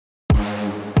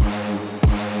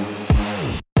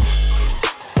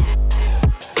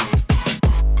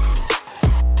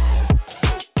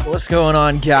What's going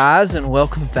on, guys, and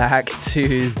welcome back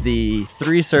to the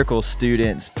Three Circle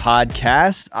Students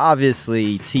podcast.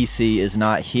 Obviously, TC is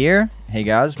not here. Hey,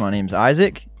 guys, my name's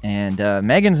Isaac, and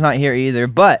Megan's not here either,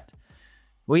 but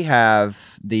we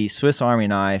have the Swiss Army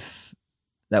knife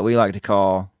that we like to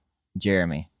call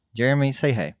Jeremy. Jeremy,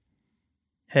 say hey.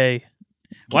 Hey.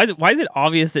 Why is it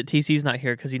obvious that TC's not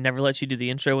here? Because he never lets you do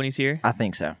the intro when he's here? I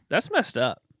think so. That's messed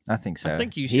up. I think so. I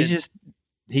think you should.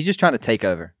 He's just trying to take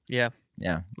over. Yeah.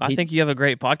 Yeah. I think you have a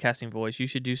great podcasting voice. You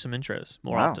should do some intros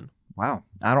more often. Wow.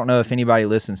 I don't know if anybody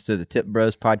listens to the Tip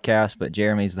Bros podcast, but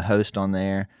Jeremy's the host on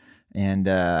there. And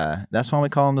that's why we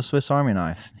call him the Swiss Army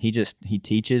knife. He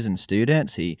teaches in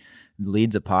students. He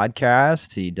leads a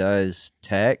podcast. He does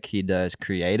tech. He does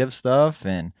creative stuff.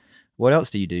 And what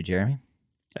else do you do, Jeremy?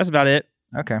 That's about it.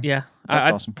 Okay. Yeah.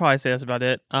 I'd probably say that's about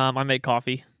it. I make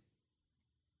coffee.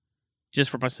 Just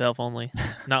for myself only.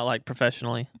 Not like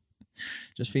professionally.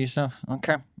 Just for yourself?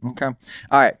 Okay. All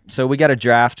right. So we got a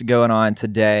draft going on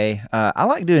today. I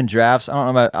like doing drafts.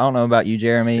 I don't know about you,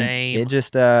 Jeremy. Same. It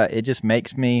just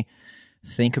makes me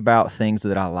think about things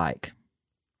that I like.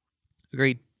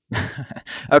 Agreed.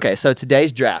 Okay. So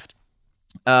today's draft.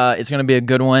 It's going to be a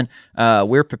good one.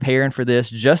 We're preparing for this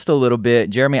just a little bit.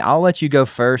 Jeremy, I'll let you go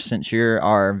first since you're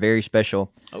our very special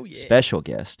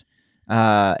guest.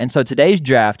 And so today's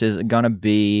draft is going to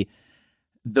be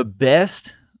the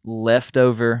best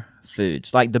leftover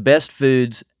foods, like the best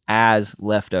foods as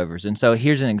leftovers. And so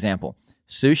here's an example.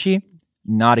 Sushi,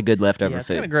 not a good leftover food. It's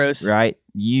kind of gross. Right?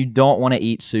 You don't want to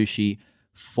eat sushi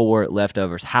for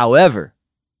leftovers. However,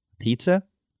 pizza,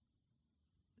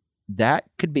 that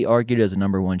could be argued as a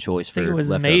number one choice for leftovers.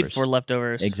 It was made for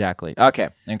leftovers. Exactly. Okay.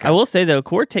 I will say, though,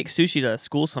 Cord takes sushi to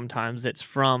school sometimes. It's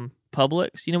from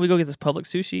Publix. You know, we go get this Publix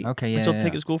sushi. Okay, We still take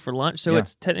it to school for lunch, so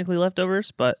it's technically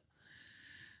leftovers, but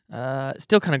it's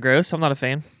still kind of gross. I'm not a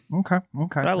fan. Okay.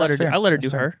 But I let her do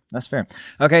her. That's fair.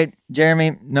 Okay,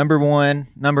 Jeremy, number one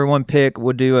pick.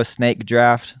 We'll do a snake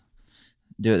draft.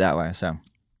 Do it that way. So.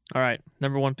 All right,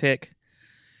 number one pick.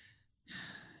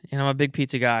 And I'm a big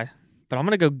pizza guy, but I'm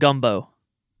gonna go gumbo.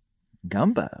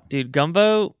 Gumbo, dude.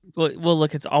 Gumbo. Well,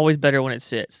 look, it's always better when it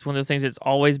sits. It's one of those things that's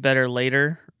always better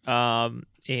later.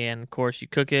 And of course, you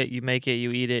cook it, you make it,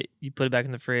 you eat it, you put it back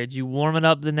in the fridge, you warm it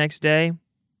up the next day,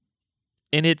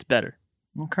 and it's better.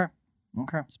 Okay.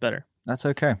 It's better. That's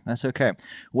okay.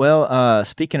 Well,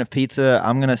 speaking of pizza,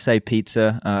 I'm gonna say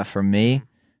pizza for me,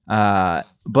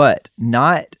 but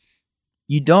not.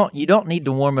 You don't need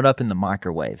to warm it up in the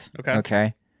microwave.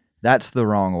 Okay. That's the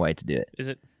wrong way to do it. Is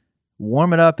it?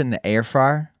 Warm it up in the air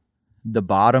fryer. The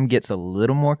bottom gets a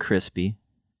little more crispy.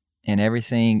 And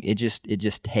everything, it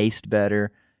just tastes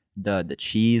better. The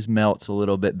cheese melts a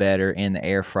little bit better in the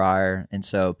air fryer. And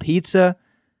so pizza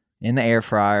in the air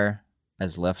fryer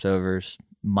as leftovers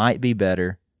might be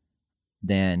better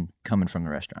than coming from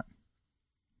the restaurant.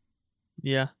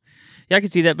 Yeah, I can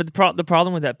see that. But the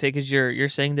problem with that pick is you're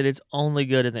saying that it's only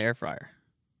good in the air fryer.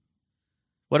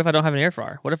 What if I don't have an air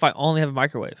fryer? What if I only have a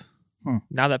microwave?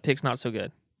 Now that pick's not so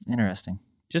good. Interesting.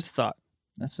 Just a thought.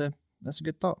 That's a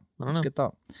good thought. That's a good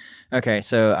thought. Okay,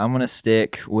 so I'm going to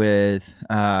stick with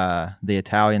the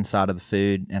Italian side of the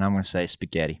food, and I'm going to say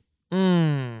spaghetti.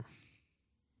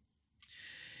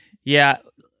 Yeah,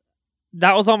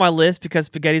 that was on my list because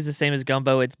spaghetti's the same as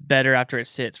gumbo. It's better after it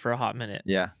sits for a hot minute.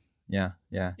 Yeah. And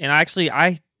actually,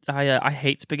 I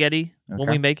hate spaghetti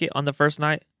when we make it on the first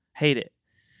night. Hate it.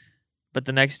 But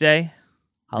the next day,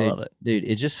 I love it. Dude,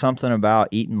 it's just something about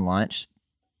eating lunch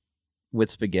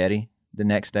with spaghetti the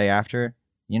next day after,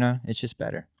 it's just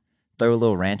better. Throw a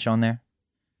little ranch on there.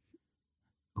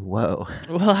 Whoa.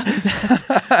 Well,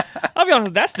 I'll be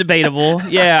honest, that's debatable.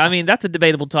 Yeah, I mean, that's a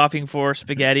debatable topping for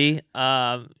spaghetti.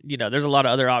 There's a lot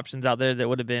of other options out there that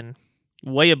would have been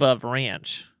way above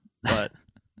ranch. But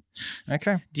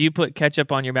okay. Do you put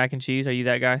ketchup on your mac and cheese? Are you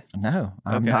that guy? No,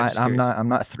 I'm not. I'm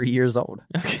not 3 years old.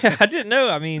 Okay, I didn't know.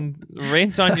 I mean,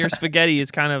 ranch on your spaghetti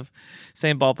is kind of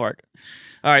same ballpark.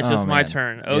 All right, so it's my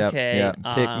turn. Okay. Yep.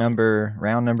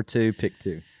 Round number 2, pick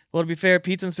 2. Well, to be fair,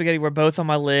 pizza and spaghetti were both on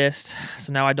my list,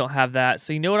 so now I don't have that.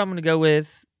 So you know what I'm going to go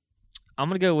with? I'm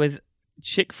going to go with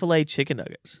Chick-fil-A chicken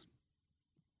nuggets.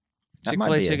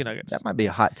 Chick-fil-A chicken nuggets. That might be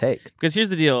a hot take. Because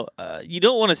here's the deal. You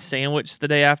don't want a sandwich the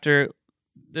day after.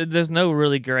 There's no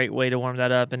really great way to warm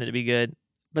that up and it'd be good.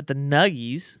 But the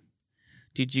nuggies,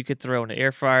 dude, you could throw in the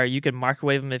air fryer. You could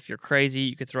microwave them if you're crazy.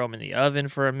 You could throw them in the oven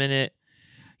for a minute.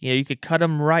 You could cut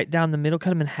them right down the middle, cut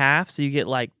them in half, so you get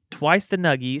like twice the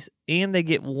nuggies, and they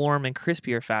get warm and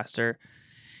crispier faster.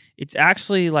 It's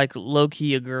actually like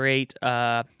low-key a great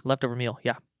leftover meal.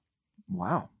 Yeah.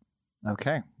 Wow.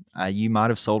 Okay. You might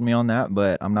have sold me on that,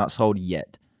 but I'm not sold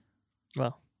yet.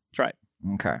 Well,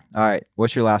 Okay. All right.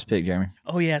 What's your last pick, Jeremy?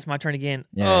 Oh, yeah, it's my turn again.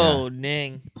 Yeah, oh,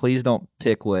 dang. Please don't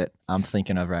pick what I'm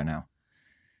thinking of right now.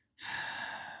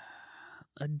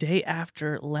 A day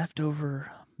after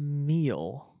leftover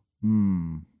meal.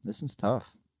 This is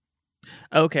tough.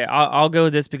 Okay, I'll go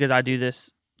with this because I do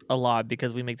this a lot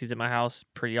because we make these at my house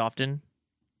pretty often.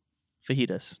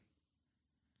 Fajitas.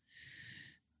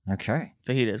 Okay.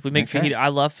 Fajitas. We make fajita. I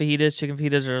love fajitas. Chicken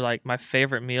fajitas are like my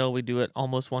favorite meal. We do it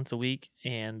almost once a week.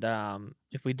 And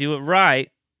if we do it right,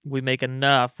 we make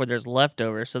enough where there's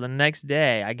leftovers. So the next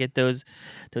day, I get those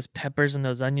peppers and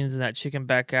those onions and that chicken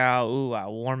back out. Ooh, I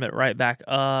warm it right back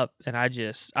up. And I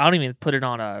don't even put it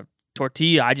on a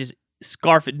tortilla. I just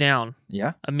scarf it down.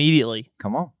 Yeah. Immediately.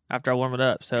 Come on. After I warm it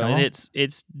up. So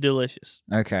it's delicious.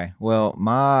 Okay. Well,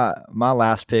 my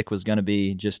last pick was going to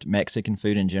be just Mexican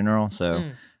food in general. So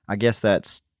I guess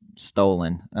that's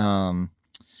stolen.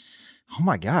 Oh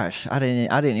my gosh, I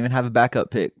didn't even have a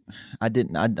backup pick. I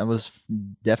didn't. I was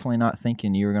definitely not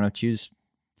thinking you were going to choose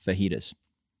fajitas.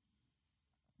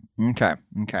 Okay.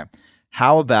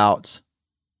 How about?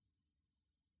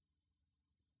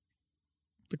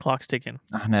 The clock's ticking.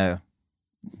 I know.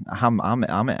 I'm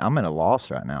at a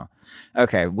loss right now.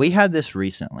 Okay, we had this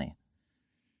recently.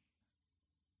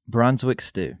 Brunswick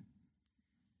stew.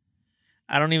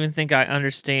 I don't even think I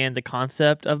understand the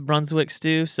concept of Brunswick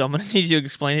stew, so I'm going to need you to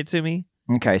explain it to me.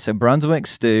 Okay, so Brunswick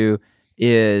stew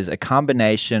is a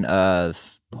combination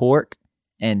of pork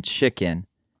and chicken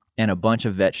and a bunch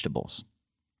of vegetables.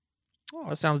 Oh,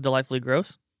 that sounds delightfully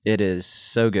gross. It is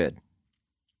so good.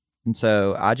 And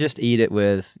so I just eat it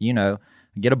with,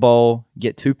 get a bowl,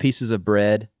 get 2 pieces of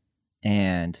bread,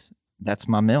 and that's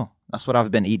my meal. That's what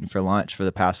I've been eating for lunch for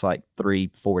the past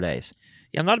 3-4 days.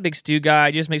 Yeah, I'm not a big stew guy.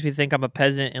 It just makes me think I'm a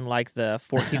peasant in the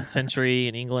 14th century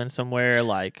in England somewhere,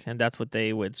 and that's what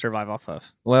they would survive off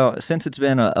of. Well, since it's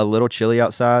been a little chilly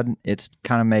outside, it's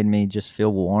kind of made me just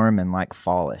feel warm and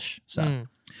fallish. So,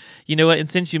 You know what? And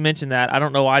since you mentioned that, I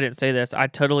don't know why I didn't say this. I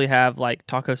totally have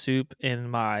taco soup in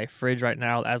my fridge right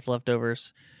now as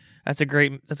leftovers. That's a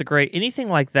great. Anything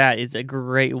like that is a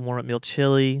great warm up meal.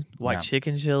 Chili, white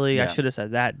chicken chili. Yeah. I should have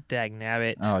said that. Dag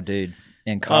nabbit. Oh, dude.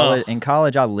 In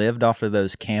college, I lived off of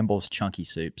those Campbell's chunky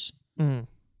soups.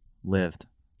 Lived.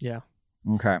 Yeah.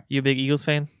 Okay. You a big Eagles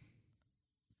fan?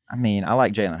 I mean, I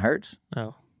like Jalen Hurts.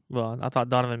 Oh, well, I thought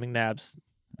Donovan McNabb's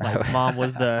mom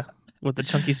was the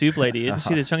chunky soup lady. Isn't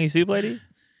she the chunky soup lady?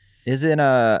 These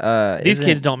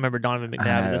kids don't remember Donovan McNabb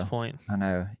at this point. I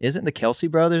know. Isn't the Kelsey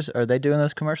brothers? Are they doing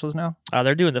those commercials now?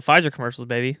 They're doing the Pfizer commercials,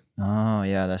 baby. Oh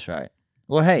yeah, that's right.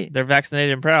 Well, hey, they're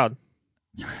vaccinated and proud.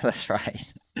 That's right.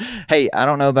 Hey, I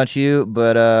don't know about you,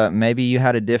 but maybe you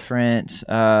had a different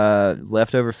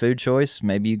leftover food choice.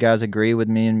 Maybe you guys agree with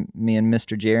me and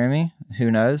Mr. Jeremy.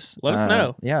 Who knows? Let us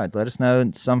know. Yeah, let us know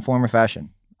in some form or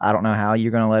fashion. I don't know how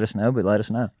you're going to let us know, but let us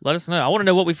know. Let us know. I want to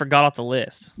know what we forgot off the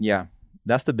list. Yeah,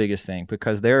 that's the biggest thing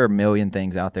because there are a million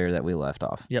things out there that we left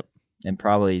off. Yep. And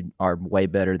probably are way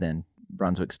better than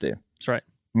Brunswick stew. That's right.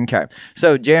 Okay.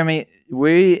 So, Jeremy,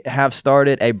 we have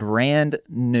started a brand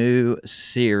new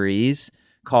series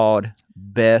called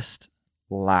Best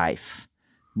Life.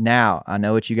 Now, I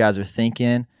know what you guys are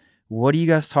thinking. What are you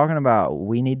guys talking about?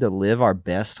 We need to live our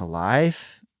best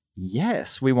life?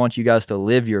 Yes, we want you guys to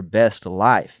live your best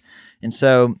life. And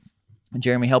so,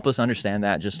 Jeremy, help us understand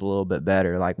that just a little bit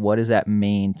better. What does that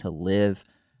mean to live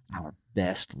our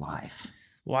best life?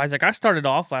 Well, Isaac, I started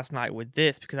off last night with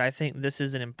this because I think this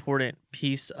is an important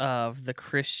piece of the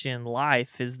Christian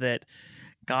life is that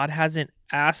God hasn't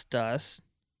asked us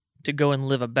to go and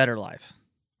live a better life,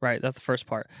 right? That's the first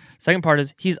part. Second part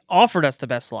is he's offered us the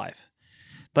best life.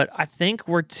 But I think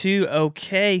we're too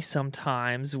okay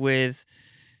sometimes with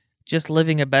just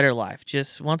living a better life.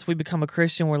 Just once we become a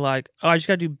Christian, we're like, oh, I just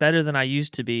got to do better than I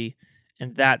used to be,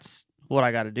 and that's what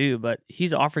I got to do. But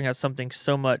he's offering us something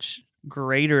so much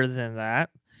greater than that.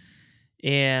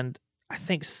 And I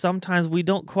think sometimes we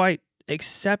don't quite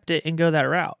accept it and go that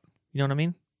route. You know what I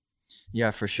mean?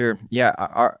 Yeah, for sure. Yeah,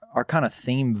 our kind of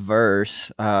theme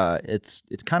verse,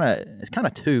 it's kind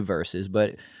of 2 verses,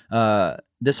 but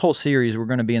this whole series we're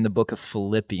going to be in the book of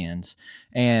Philippians,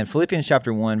 and Philippians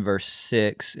chapter 1 verse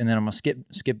 6, and then I'm going to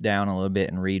skip down a little bit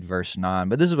and read verse 9.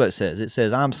 But this is what it says. It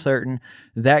says, "I'm certain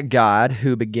that God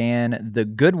who began the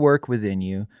good work within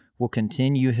you will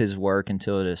continue his work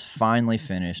until it is finally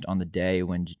finished on the day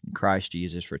when Christ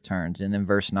Jesus returns." And then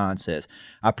verse 9 says,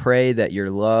 "I pray that your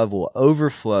love will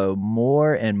overflow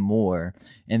more and more,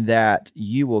 and that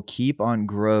you will keep on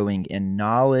growing in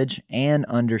knowledge and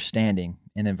understanding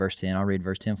And then verse 10, I'll read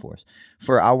verse 10 for us.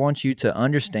 For I want you to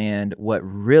understand what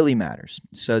really matters,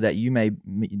 so that you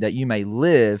may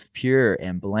live pure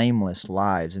and blameless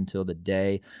lives until the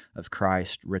day of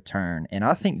Christ's return. And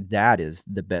I think that is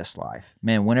the best life.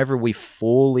 Man, whenever we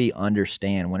fully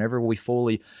understand, whenever we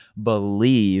fully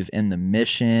believe in the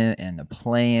mission and the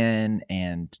plan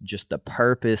and just the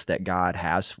purpose that God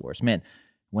has for us, man,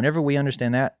 whenever we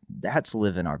understand that, that's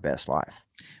living our best life.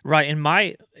 Right. And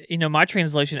my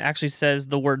translation actually says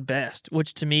the word best,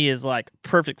 which to me is like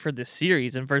perfect for this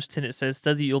series. In verse 10, it says,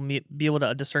 so that you'll be able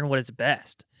to discern what is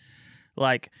best.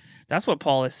 Like, that's what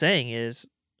Paul is saying is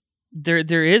there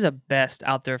is a best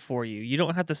out there for you. You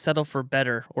don't have to settle for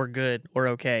better or good or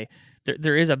okay.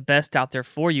 There is a best out there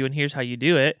for you. And here's how you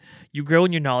do it. You grow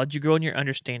in your knowledge. You grow in your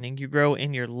understanding. You grow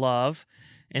in your love.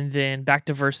 And then back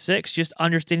to verse 6, just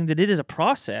understanding that it is a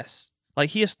process.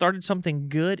 Like, he has started something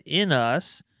good in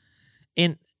us,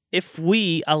 and if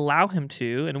we allow him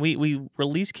to, and we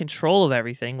release control of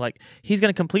everything, like, he's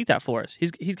going to complete that for us.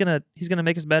 He's gonna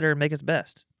make us better and make us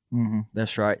best. Mm-hmm,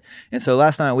 that's right. And so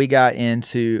last night we got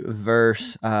into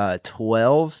verse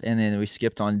 12, and then we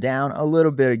skipped on down a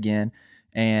little bit again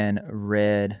and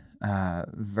read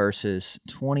verses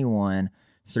 21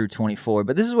 through 24.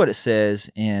 But this is what it says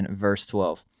in verse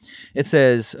 12. It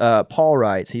says, Paul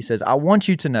writes, he says, I want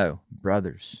you to know,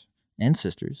 brothers and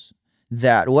sisters,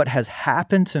 that what has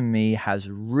happened to me has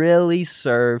really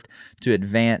served to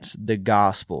advance the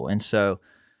gospel. And so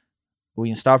we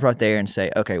can stop right there and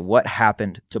say, okay, what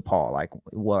happened to Paul? Like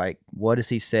what has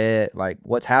he said? Like,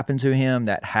 what's happened to him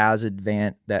that has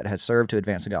served to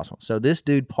advance the gospel? So this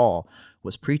dude, Paul,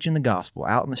 was preaching the gospel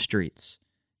out in the streets,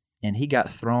 and he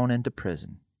got thrown into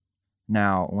prison.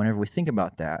 Now, whenever we think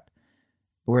about that,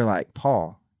 we're like,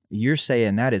 Paul, you're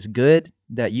saying that is good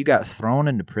that you got thrown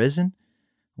into prison?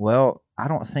 Well, I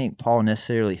don't think Paul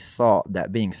necessarily thought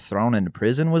that being thrown into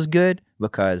prison was good,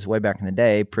 because way back in the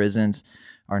day, prisons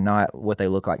are not what they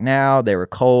look like now. They were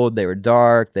cold, they were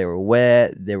dark, they were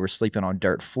wet, they were sleeping on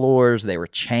dirt floors, they were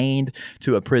chained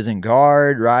to a prison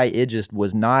guard, right? It just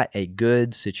was not a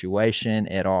good situation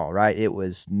at all, right? It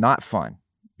was not fun.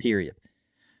 Period.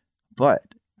 But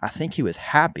I think he was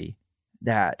happy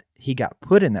that he got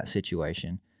put in that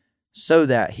situation so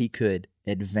that he could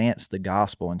advance the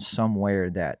gospel in somewhere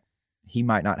that he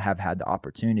might not have had the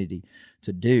opportunity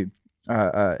to do,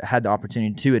 had the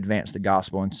opportunity to advance the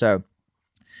gospel. And so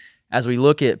as we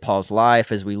look at Paul's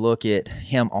life, as we look at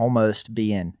him almost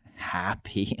being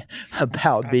happy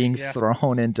about being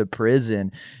thrown into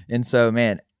prison. And so,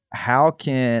 how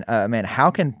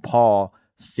can Paul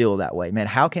feel that way? Man,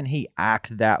 how can he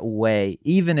act that way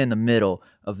even in the middle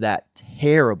of that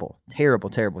terrible, terrible,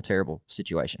 terrible, terrible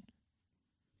situation?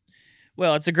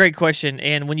 Well, it's a great question.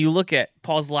 And when you look at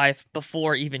Paul's life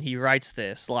before even he writes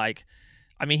this,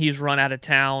 he's run out of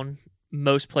town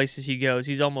most places he goes.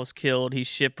 He's almost killed. He's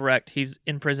shipwrecked. He's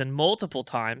in prison multiple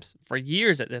times for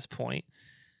years at this point.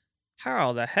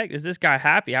 How the heck is this guy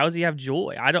happy? How does he have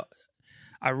joy?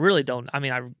 I really don't.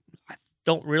 I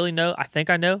don't really know. I think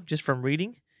I know just from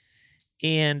reading.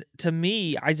 And to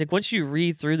me, Isaac, once you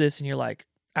read through this and you're like,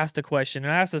 ask the question,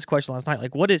 and I asked this question last night,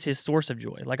 like, what is his source of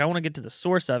joy? Like, I want to get to the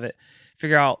source of it,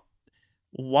 figure out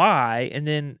why, and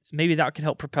then maybe that could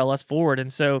help propel us forward.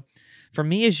 And so for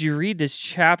me, as you read this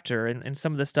chapter and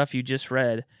some of the stuff you just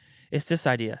read, it's this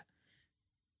idea.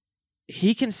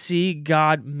 He can see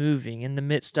God moving in the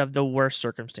midst of the worst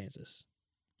circumstances,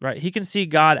 right? He can see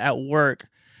God at work,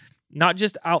 not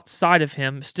just outside of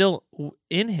him, still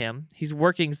in him. He's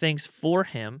working things for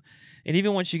him. And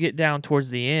even once you get down towards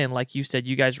the end, like you said,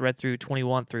 you guys read through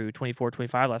 21 through 24,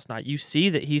 25 last night, you see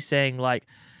that he's saying, like,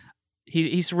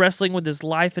 he's wrestling with his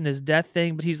life and his death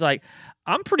thing, but he's like,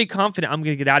 I'm pretty confident I'm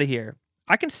going to get out of here.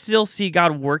 I can still see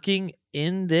God working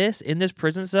in this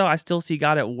prison cell. I still see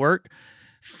God at work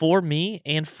for me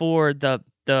and for the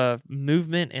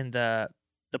movement and the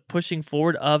pushing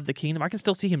forward of the kingdom. I can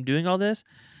still see him doing all this.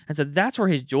 And so that's where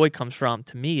his joy comes from,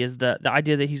 to me, is the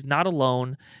idea that he's not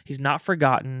alone, he's not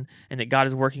forgotten, and that God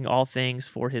is working all things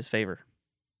for his favor.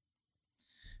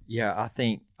 Yeah, I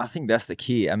think that's the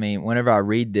key. I mean, whenever I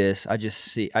read this, I just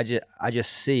see,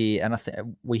 and I think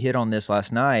we hit on this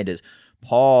last night, is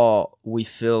Paul, we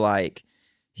feel like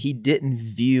he didn't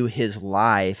view his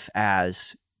life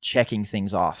as checking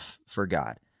things off for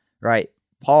God, right?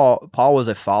 Paul was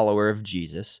a follower of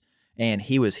Jesus, and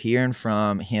he was hearing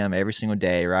from him every single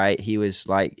day, right? He was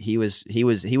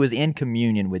in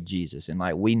communion with Jesus, and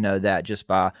like we know that just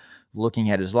by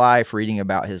looking at his life, reading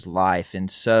about his life.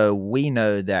 And so we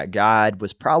know that God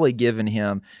was probably giving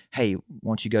him, hey,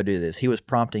 won't you go do this? He was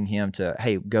prompting him to,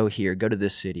 hey, go here, go to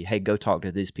this city. Hey, go talk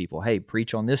to these people. Hey,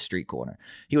 preach on this street corner.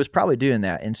 He was probably doing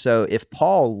that. And so if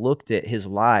Paul looked at his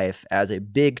life as a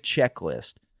big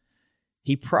checklist,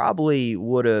 he probably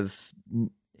would have,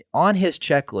 on his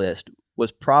checklist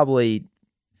was probably,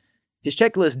 his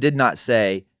checklist did not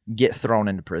say, get thrown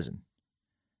into prison.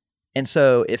 And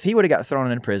so if he would have got thrown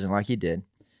into prison like he did,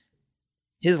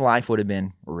 his life would have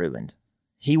been ruined.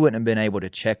 He wouldn't have been able to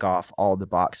check off all the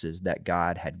boxes that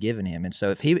God had given him. And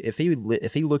so if he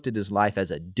looked at his life as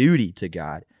a duty to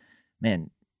God,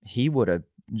 man, he would have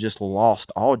just lost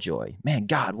all joy. Man,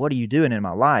 God, what are you doing in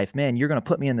my life? Man, you're going to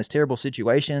put me in this terrible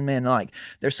situation. Man, like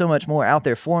there's so much more out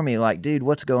there for me. Like, dude,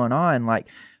 what's going on? Like,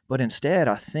 but instead,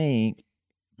 I think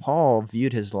Paul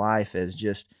viewed his life as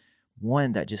just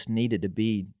one that just needed to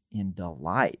be in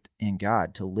delight in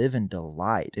God, to live in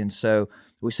delight. And so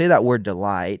we say that word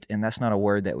delight, and that's not a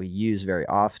word that we use very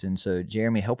often. So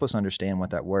Jeremy, help us understand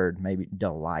what that word, maybe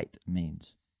delight,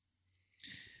 means.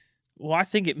 Well, I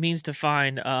think it means to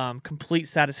find complete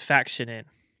satisfaction in,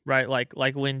 right?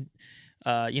 Like when,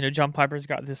 John Piper's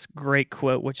got this great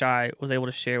quote, which I was able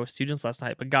to share with students last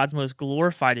night, but God's most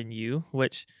glorified in you,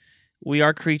 which we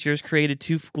are creatures created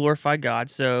to glorify God.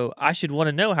 So I should want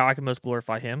to know how I can most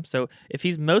glorify him. So if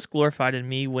he's most glorified in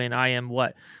me when I am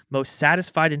what? Most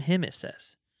satisfied in him, it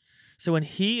says. So when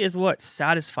he is what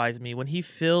satisfies me, when he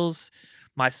fills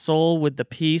my soul with the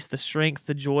peace, the strength,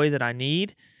 the joy that I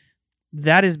need,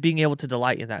 that is being able to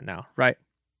delight in that now, right?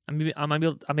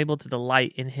 I'm able to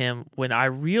delight in him when I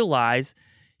realize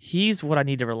he's what I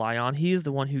need to rely on. He's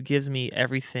the one who gives me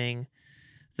everything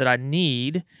that I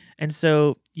need. And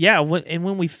so,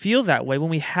 when we feel that way, when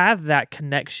we have that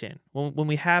connection, when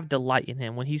we have delight in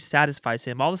him, when he satisfies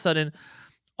him, all of a sudden,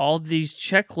 all these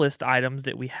checklist items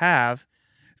that we have,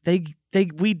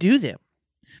 we do them.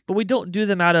 But we don't do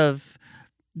them out of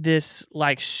this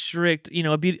like strict,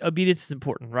 obedience is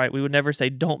important, right? We would never say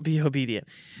don't be obedient.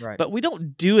 Right. But we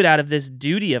don't do it out of this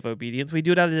duty of obedience. We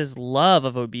do it out of this love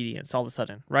of obedience all of a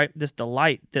sudden, right? This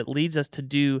delight that leads us to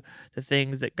do the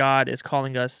things that God is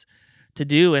calling us to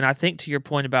do. And I think to your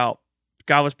point about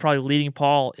God was probably leading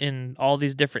Paul in all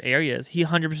these different areas, he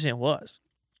 100% was.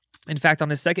 In fact, on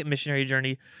his second missionary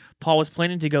journey, Paul was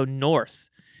planning to go north,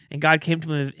 and God came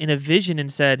to him in a vision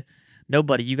and said, "No,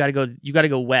 buddy, you got to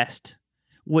go west,"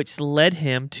 which led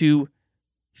him to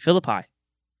Philippi.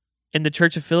 And the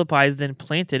church of Philippi is then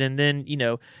planted. And then,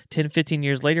 10, 15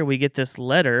 years later, we get this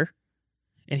letter.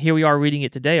 And here we are reading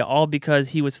it today, all because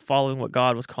he was following what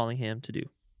God was calling him to do.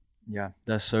 Yeah,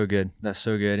 that's so good. That's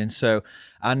so good. And so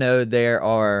I know there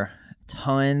are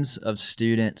tons of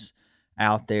students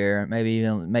out there, maybe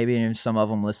even some of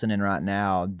them listening right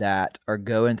now, that are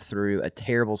going through a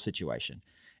terrible situation.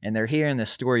 And they're hearing the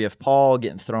story of Paul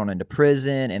getting thrown into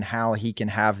prison and how he can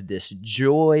have this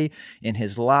joy in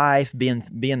his life, being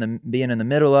in the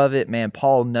middle of it. Man,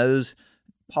 Paul knows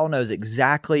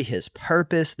exactly his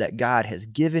purpose that God has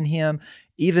given him,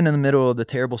 even in the middle of the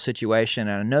terrible situation.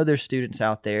 And I know there's students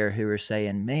out there who are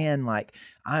saying, man, like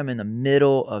I'm in the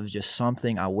middle of just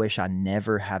something I wish I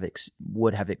never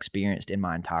would have experienced in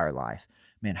my entire life.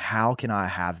 Man, how can I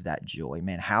have that joy?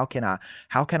 Man, how can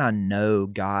I know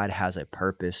God has a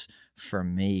purpose for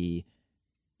me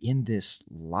in this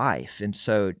life? And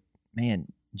so,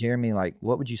 man, Jeremy, like,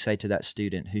 what would you say to that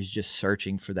student who's just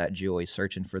searching for that joy,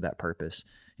 searching for that purpose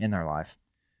in their life?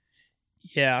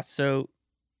 Yeah, so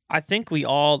I think we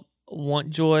all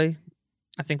want joy.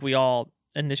 I think we all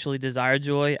initially desire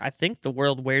joy. I think the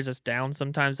world wears us down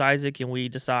sometimes, Isaac, and we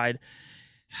decide,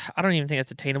 I don't even think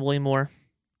that's attainable anymore.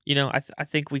 I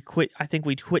think we quit. I think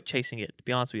we quit chasing it, to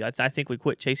be honest with you. I think we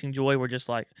quit chasing joy. We're just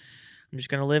like, I'm just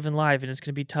going to live in life and it's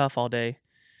going to be tough all day.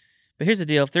 But here's the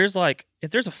deal. If there's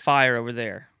a fire over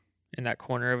there in that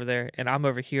corner over there and I'm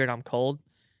over here and I'm cold,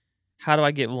 how do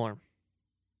I get warm?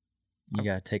 You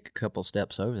got to take a couple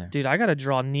steps over there. Dude, I got to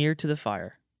draw near to the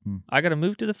fire. I got to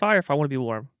move to the fire if I want to be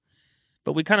warm.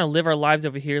 But we kind of live our lives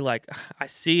over here like, I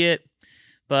see it,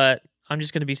 but I'm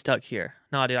just going to be stuck here.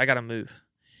 No, dude, I got to move.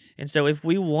 And so if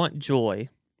we want joy,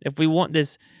 if we want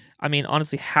this,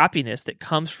 honestly, happiness that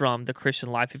comes from the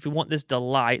Christian life, if we want this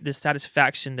delight, this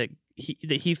satisfaction that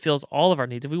he fills all of our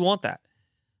needs, if we want that,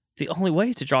 the only way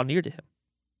is to draw near to him.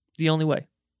 The only way.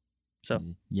 So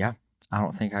yeah, I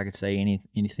don't think I could say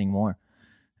anything more.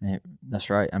 That's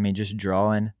right. Just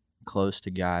drawing close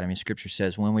to God. Scripture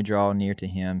says when we draw near to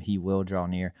him, he will draw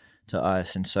near to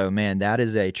us. And so, man, that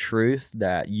is a truth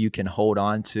that you can hold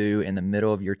on to in the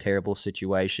middle of your terrible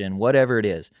situation, whatever it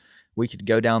is. We could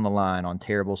go down the line on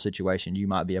terrible situations you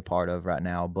might be a part of right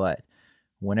now, but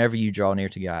whenever you draw near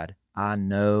to God, I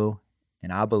know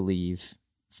and I believe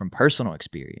from personal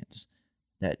experience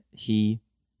that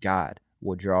God,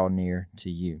 will draw near to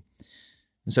you.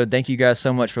 And so thank you guys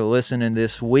so much for listening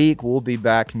this week. We'll be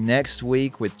back next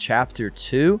week with chapter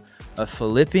 2 of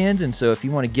Philippians. And so if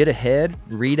you want to get ahead,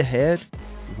 read ahead,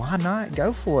 why not?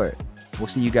 Go for it. We'll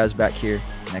see you guys back here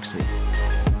next week.